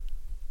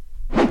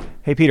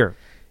Hey, Peter.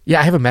 Yeah,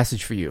 I have a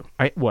message for you.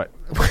 What?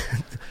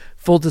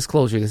 Full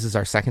disclosure, this is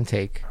our second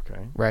take.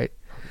 Okay. Right?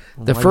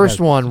 Well, the why first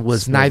you gotta one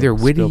was spill neither the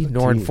witty tea?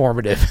 nor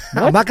informative.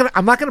 I'm not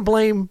gonna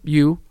blame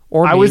you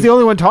or me. I was the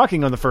only one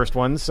talking on the first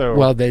one, so...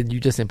 Well, then you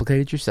just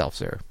implicated yourself,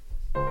 sir.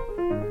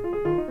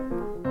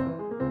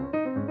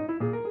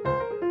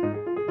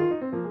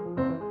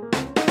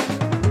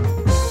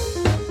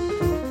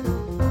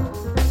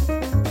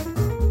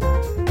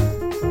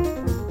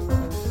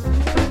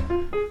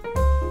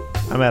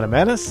 I'm Adam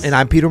Ennis. And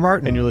I'm Peter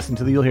Martin. And you're listening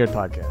to the You'll Hear It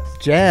podcast.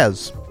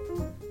 Jazz.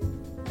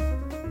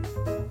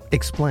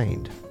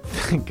 Explained.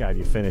 Thank God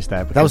you finished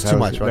that. That was too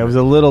much, right? That was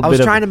a little bit I was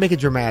trying to make it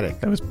dramatic.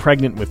 That was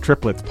pregnant with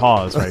triplets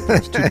pause right there.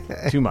 It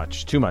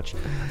was too much.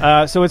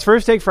 So it's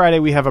First Take Friday.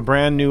 We have a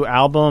brand new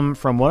album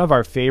from one of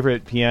our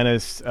favorite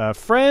pianists, a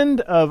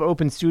friend of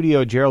Open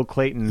Studio, Gerald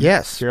Clayton.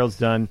 Yes. Gerald's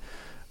done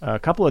a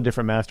couple of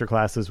different master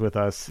classes with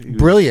us.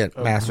 Brilliant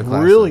master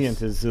classes.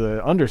 Brilliant is an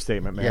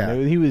understatement,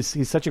 man. Yeah.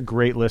 He's such a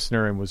great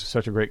listener and was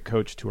such a great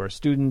coach to our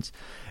students.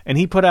 And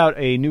he put out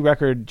a new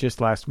record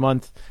just last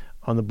month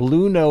on the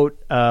Blue Note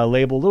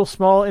label, little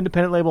small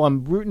independent label.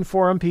 I'm rooting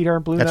for him, Peter.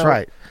 Blue Note. That's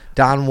right.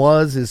 Don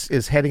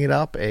is heading it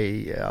up,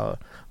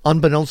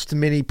 unbeknownst to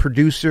many,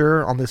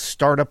 producer on this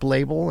startup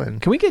label.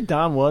 And can we get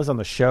Don Was on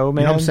the show,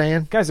 man? You know what I'm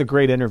saying? Guy's a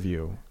great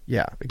interview.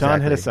 Yeah, exactly.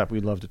 Don, hit us up.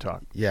 We'd love to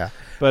talk. Yeah.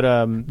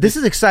 But this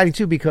is exciting,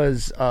 too,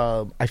 because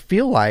I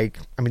feel like,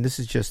 this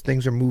is just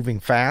things are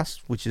moving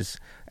fast, which is,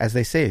 as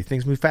they say,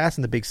 things move fast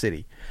in the big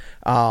city.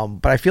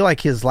 But I feel like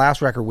his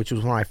last record, which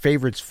was one of my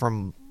favorites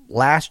from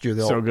last year,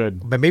 though. So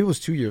good. But maybe it was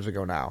 2 years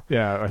ago now.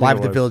 Yeah. I think Live it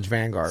at the was. Village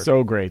Vanguard.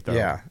 So great, though.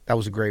 Yeah, that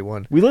was a great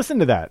one. We listened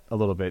to that a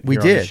little bit. We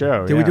here did. On the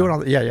show. Did we do it on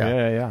the, yeah.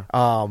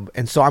 Yeah.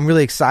 And so I'm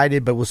really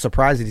excited, but was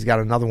surprised that he's got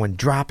another one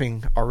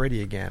dropping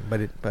already again.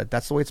 But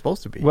that's the way it's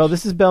supposed to be. Well,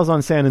 this is Bells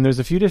on Sand, and there's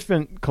a few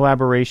different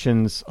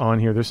collaborations on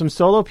here. There's some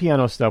solo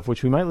piano stuff,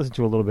 which we might listen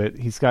to a little bit.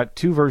 He's got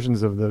two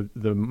versions of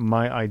the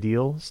My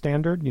Ideal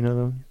standard. You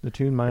know the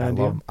tune My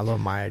Ideal? I love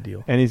My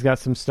Ideal. And he's got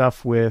some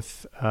stuff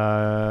with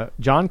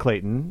John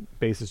Clayton,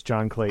 bassist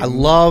John Clayton. I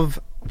love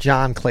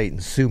John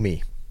Clayton. Sue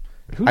me.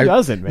 Who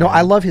doesn't, man? No,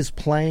 I love his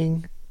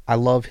playing. I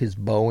love his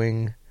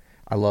bowing.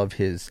 I love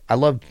just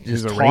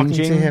talking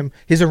to him.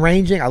 His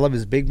arranging. I love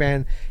his big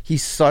band.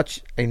 He's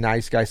such a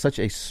nice guy, such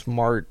a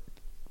smart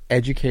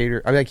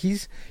educator.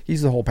 He's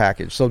the whole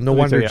package. So no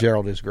wonder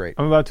Gerald is great.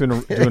 I'm about to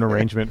do an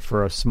arrangement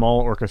for a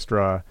small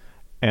orchestra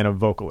and a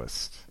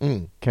vocalist.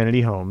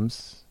 Kennedy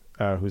Holmes.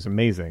 Who's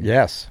amazing.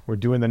 Yes. We're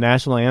doing the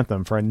national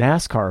anthem for a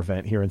NASCAR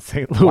event here in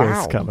St.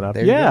 Louis coming up.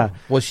 There you go.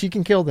 Well, she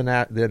can kill the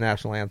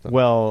national anthem.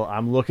 Well,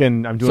 I'm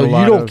doing a lot So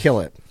you don't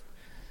kill it.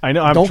 I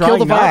know. I'm don't trying kill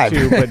the not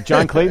vibe. to, but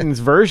John Clayton's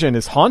version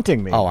is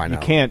haunting me. Oh, I know. You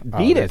can't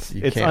beat it.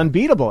 It's can't.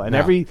 unbeatable. And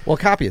well,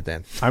 copy it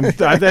then.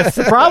 That's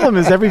the problem.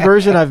 Is every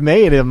version I've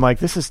made, I'm like,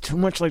 this is too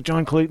much like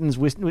John Clayton's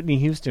Whitney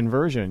Houston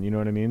version. You know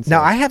what I mean? So,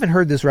 now I haven't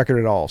heard this record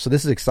at all, so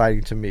this is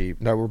exciting to me.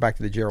 No, we're back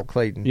to the Gerald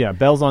Clayton. Yeah,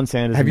 Bells on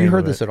Sand. Have you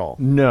heard this at all?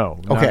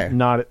 No. Okay,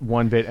 not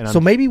one bit. And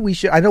so maybe we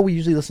should. I know we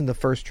usually listen to the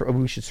first.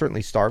 We should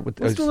certainly start with.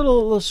 Let's do a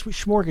little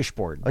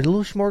smorgasbord. A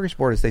little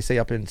smorgasbord, as they say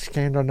up in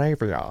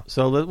Scandinavia.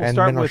 So we'll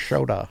start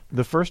Minnesota. with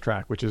the first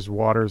track, which is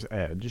Water's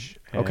Edge.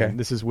 And okay.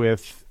 This is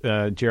with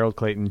Gerald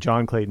Clayton,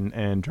 John Clayton,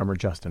 and drummer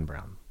Justin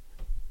Brown.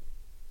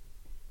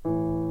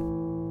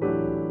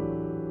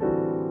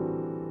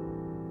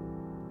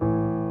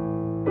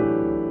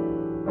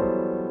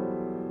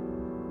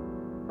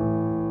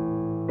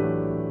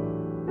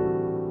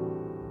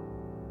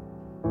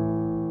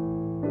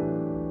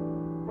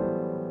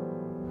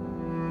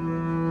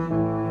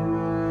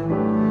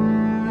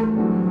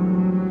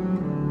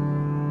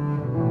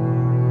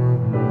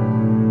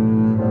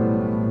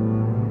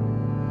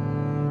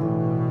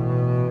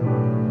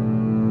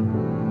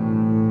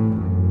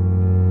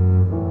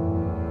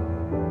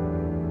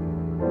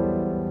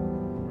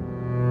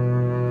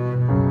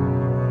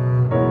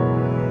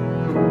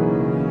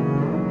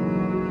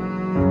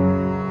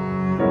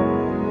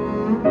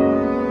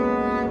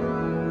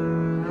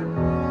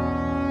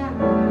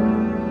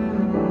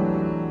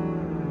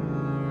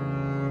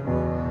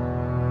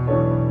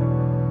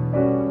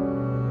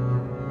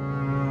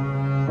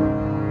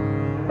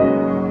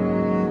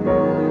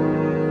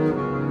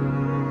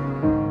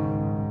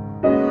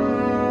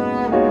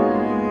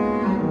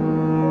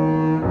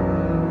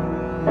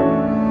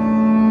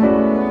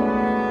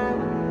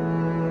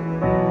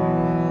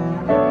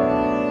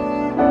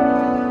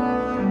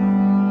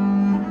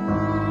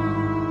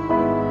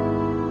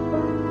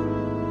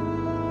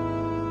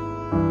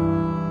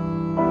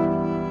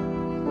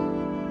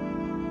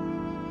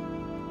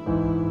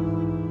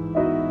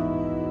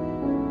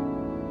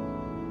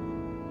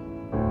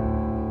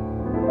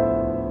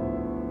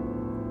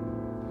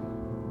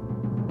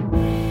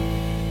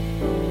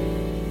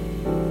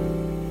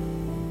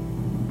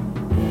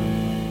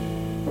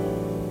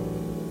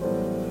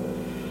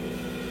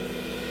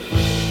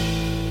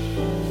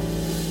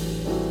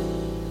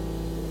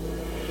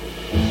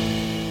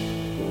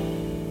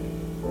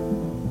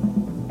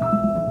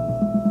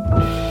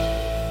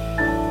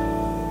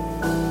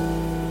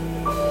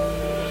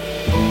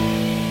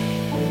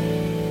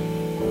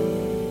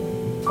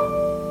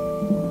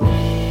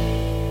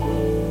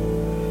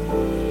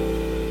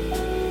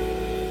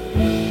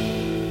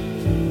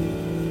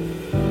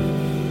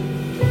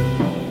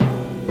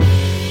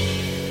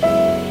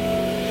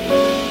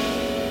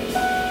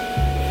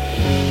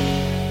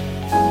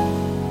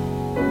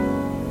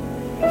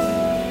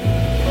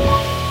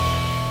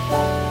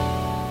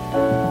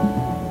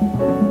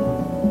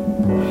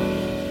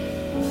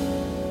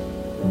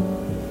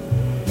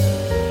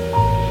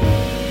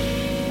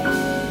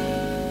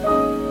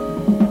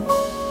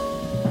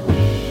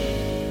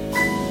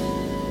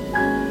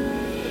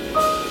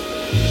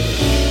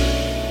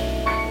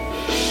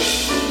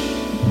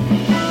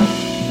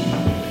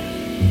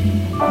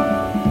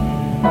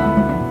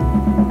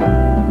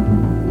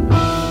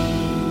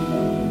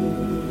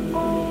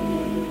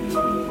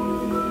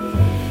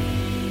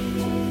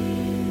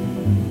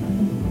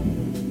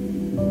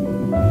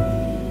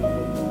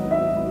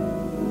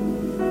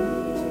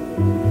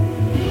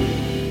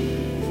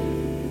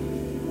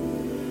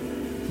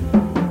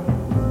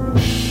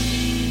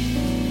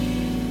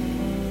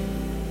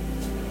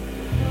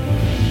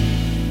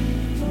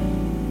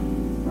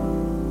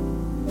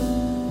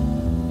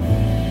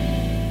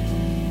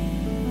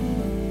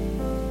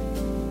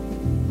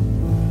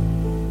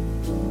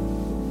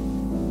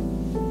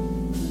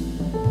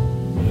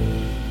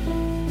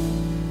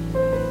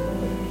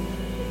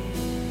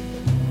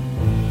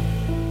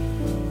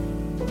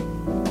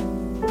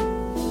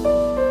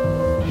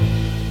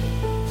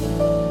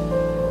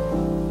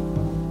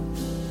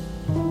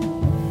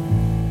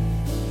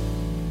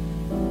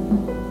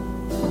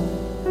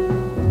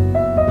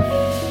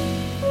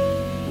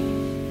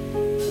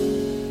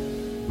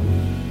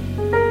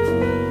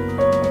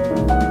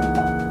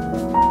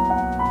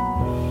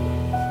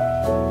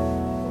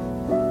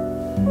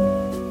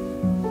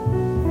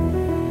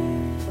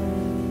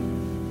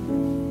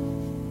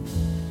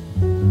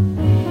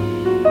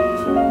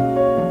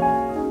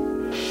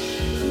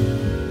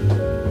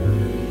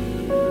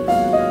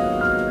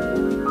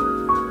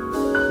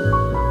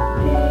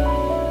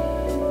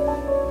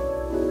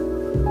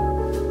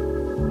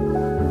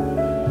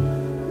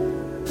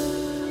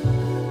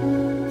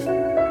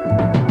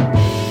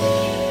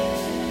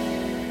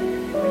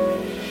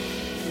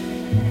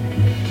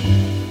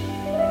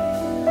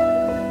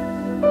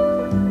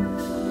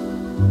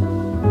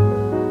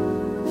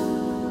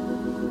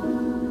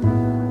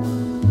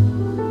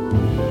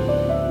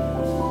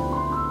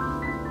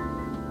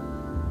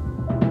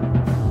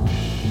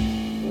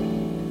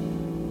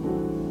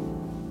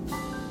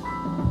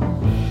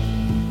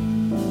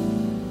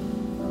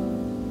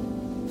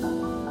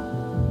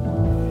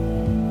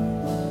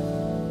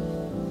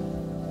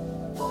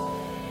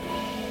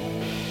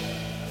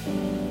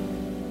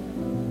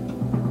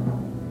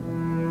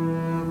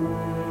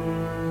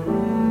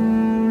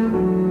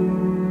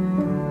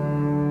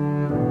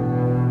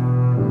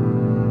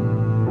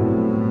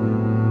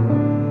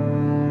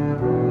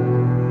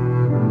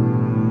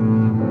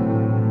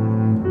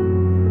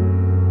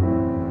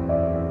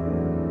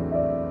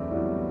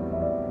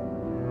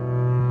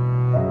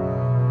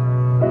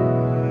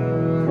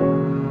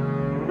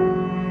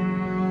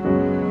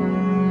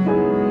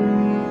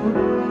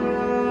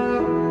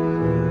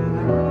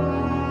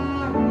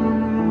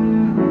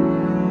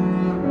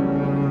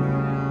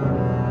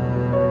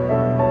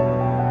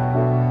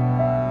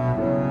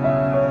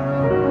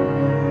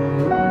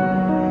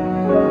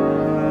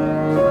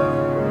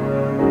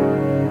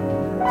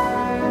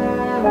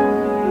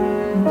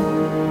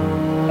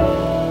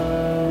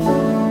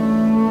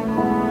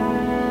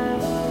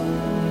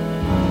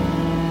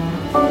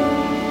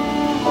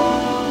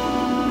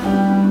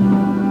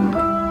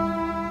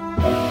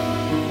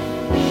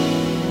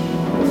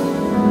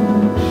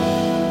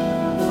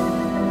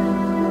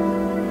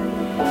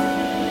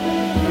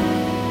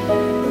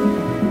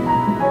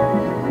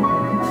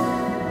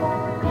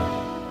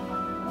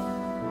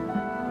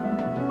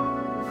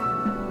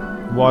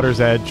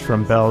 Water's Edge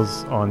from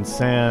Bells on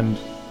Sand,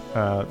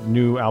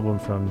 new album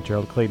from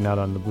Gerald Clayton out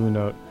on the Blue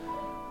Note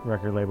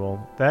record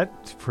label.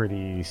 That's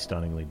pretty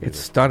stunningly beautiful. It's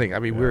stunning. I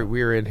mean,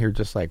 we're in here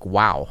just like,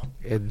 wow.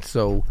 And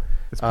so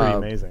it's pretty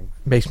amazing.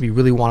 Makes me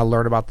really want to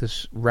learn about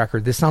this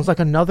record. This sounds like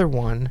another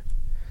one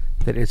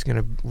that is going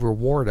to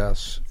reward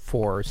us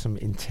for some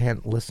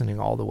intent listening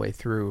all the way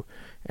through.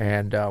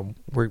 And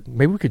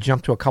maybe we could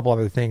jump to a couple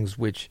other things,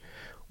 which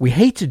we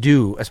hate to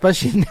do,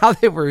 especially now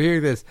that we're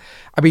hearing this.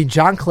 I mean,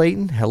 John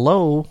Clayton,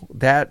 hello.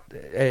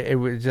 It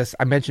was just,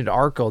 I mentioned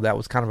Arco. That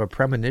was kind of a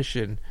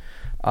premonition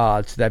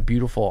to that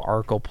beautiful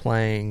Arco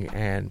playing.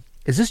 And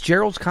is this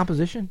Gerald's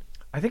composition?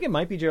 I think it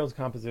might be Gerald's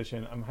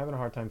composition. I'm having a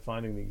hard time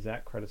finding the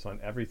exact credits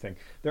on everything.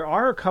 There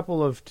are a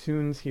couple of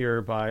tunes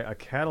here by a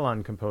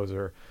Catalan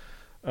composer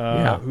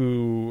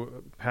who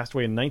passed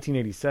away in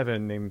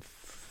 1987 named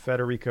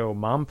Federico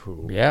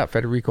Mampu. Yeah,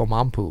 Federico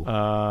Mampu.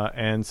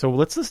 And so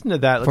let's listen to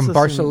that. From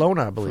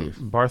Barcelona, I believe.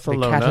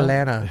 Barcelona.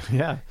 Catalana.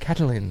 Yeah.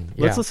 Catalan.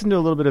 Yeah. Let's listen to a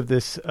little bit of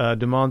this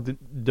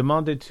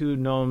Demande tu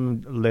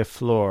nom les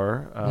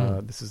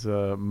fleurs. This is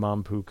a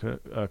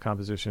Mampu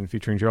composition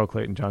featuring Gerald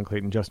Clayton, John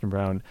Clayton, Justin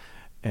Brown,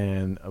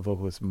 and a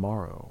vocalist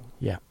Morrow.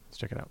 Yeah. Let's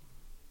check it out.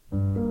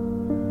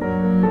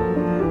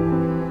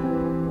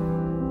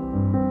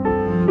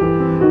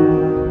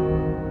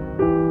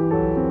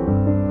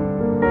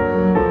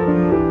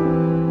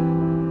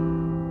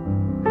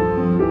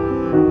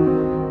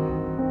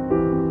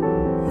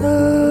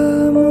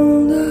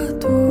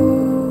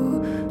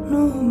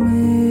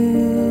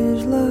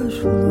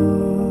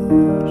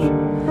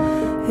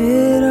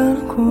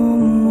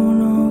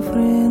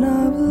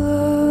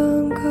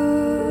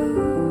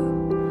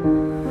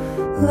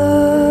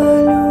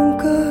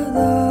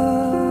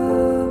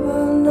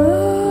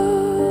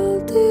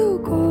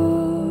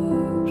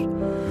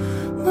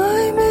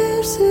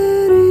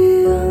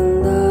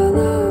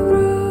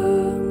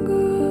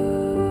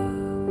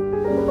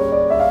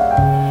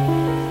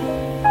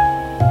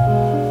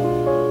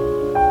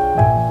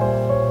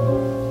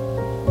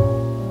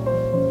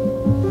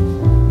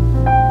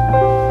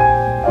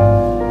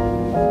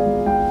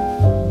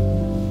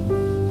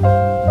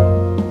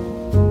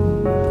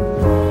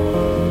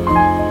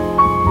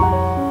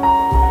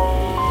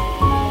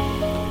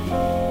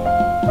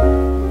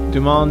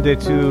 Demande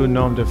tu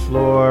nom de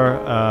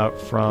fleur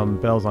from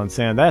Bells on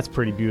Sand. That's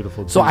pretty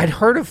beautiful. So I'd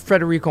heard of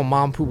Federico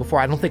Mampu before.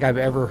 I don't think I've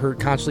ever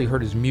consciously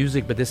heard his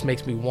music, but this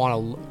makes me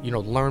want to,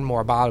 learn more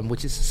about him,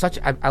 which is such,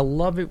 I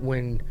love it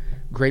when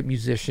great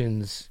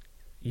musicians,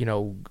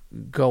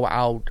 go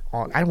out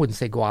on, I wouldn't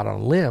say go out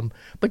on a limb,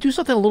 but do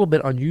something a little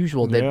bit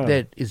unusual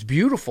that is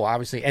beautiful,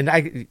 obviously. And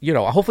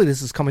hopefully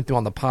this is coming through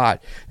on the pod.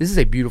 This is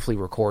a beautifully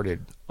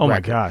recorded record. My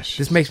gosh.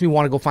 This makes me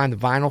want to go find the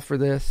vinyl for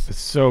this. It's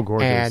so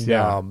gorgeous.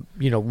 And,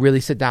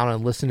 really sit down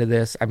and listen to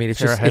this. I mean,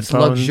 it's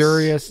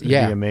luxurious.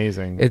 Yeah.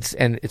 Amazing.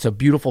 It's a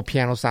beautiful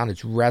piano sound.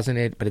 It's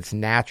resonant, but it's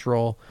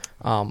natural.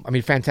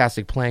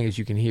 Fantastic playing, as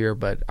you can hear,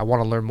 but I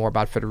want to learn more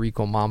about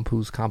Federico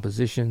Mampu's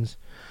compositions.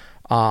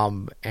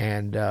 Gerald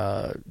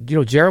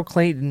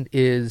Clayton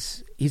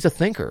he's a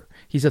thinker.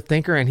 He's a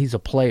thinker and he's a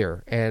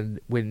player. And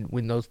when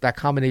that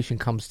combination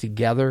comes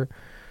together,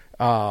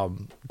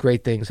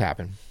 great things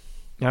happen.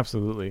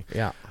 Absolutely.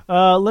 Yeah.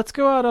 Let's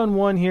go out on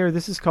one here.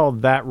 This is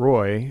called That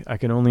Roy. I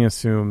can only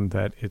assume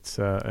that it's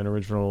an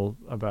original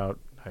about,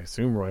 I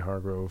assume, Roy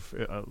Hargrove.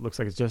 It looks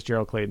like it's just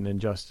Gerald Clayton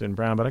and Justin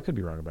Brown, but I could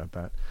be wrong about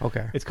that.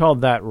 Okay. It's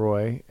called That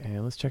Roy,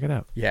 and let's check it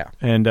out. Yeah.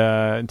 And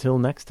until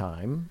next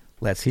time.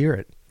 Let's hear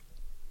it.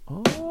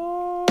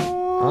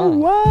 Oh,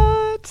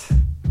 what?